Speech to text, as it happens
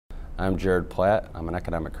I'm Jared Platt. I'm an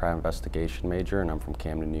economic crime investigation major, and I'm from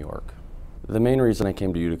Camden, New York. The main reason I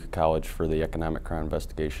came to Utica College for the economic crime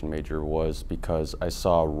investigation major was because I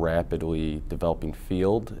saw a rapidly developing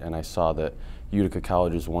field, and I saw that Utica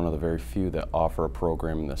College is one of the very few that offer a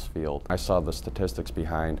program in this field. I saw the statistics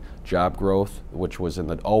behind job growth, which was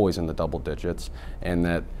always in the double digits, and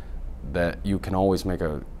that you can always make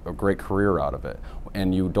a great career out of it.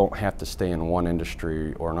 And you don't have to stay in one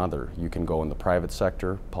industry or another. You can go in the private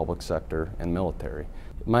sector, public sector, and military.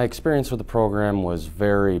 My experience with the program was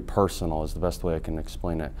very personal, is the best way I can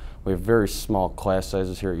explain it. We have very small class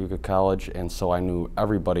sizes here at Utica College, and so I knew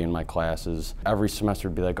everybody in my classes. Every semester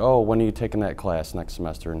would be like, oh, when are you taking that class next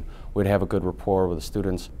semester? And we'd have a good rapport with the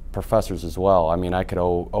students, professors as well. I mean, I could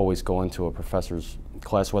always go into a professor's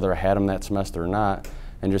class, whether I had them that semester or not,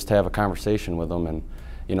 and just have a conversation with them. And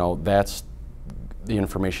you know, that's the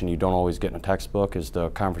information you don't always get in a textbook, is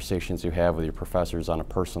the conversations you have with your professors on a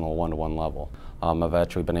personal one-to-one level. I've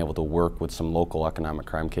actually been able to work with some local economic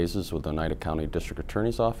crime cases with the Utica County District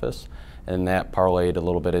Attorney's Office, and that parlayed a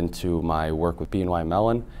little bit into my work with BNY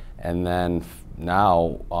Mellon. And then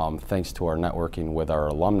now, thanks to our networking with our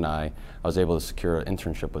alumni, I was able to secure an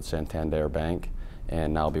internship with Santander Bank,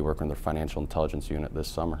 and now I'll be working with their financial intelligence unit this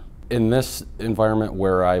summer. In this environment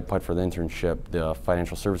where I applied for the internship, the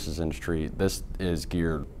financial services industry, this is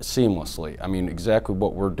geared seamlessly. I mean, exactly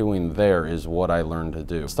what we're doing there is what I learned to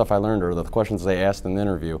do. Stuff I learned are the questions they asked in the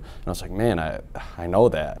interview, and I was like, man, I know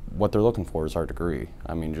that. What they're looking for is our degree.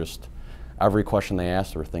 I mean, just every question they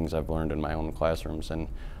asked are things I've learned in my own classrooms, and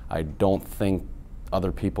I don't think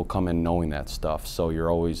other people come in knowing that stuff, so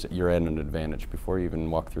you're at an advantage before you even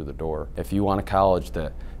walk through the door. If you want a college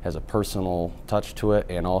that has a personal touch to it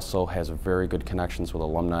and also has very good connections with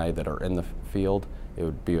alumni that are in the field, it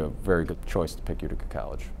would be a very good choice to pick Utica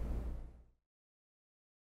College.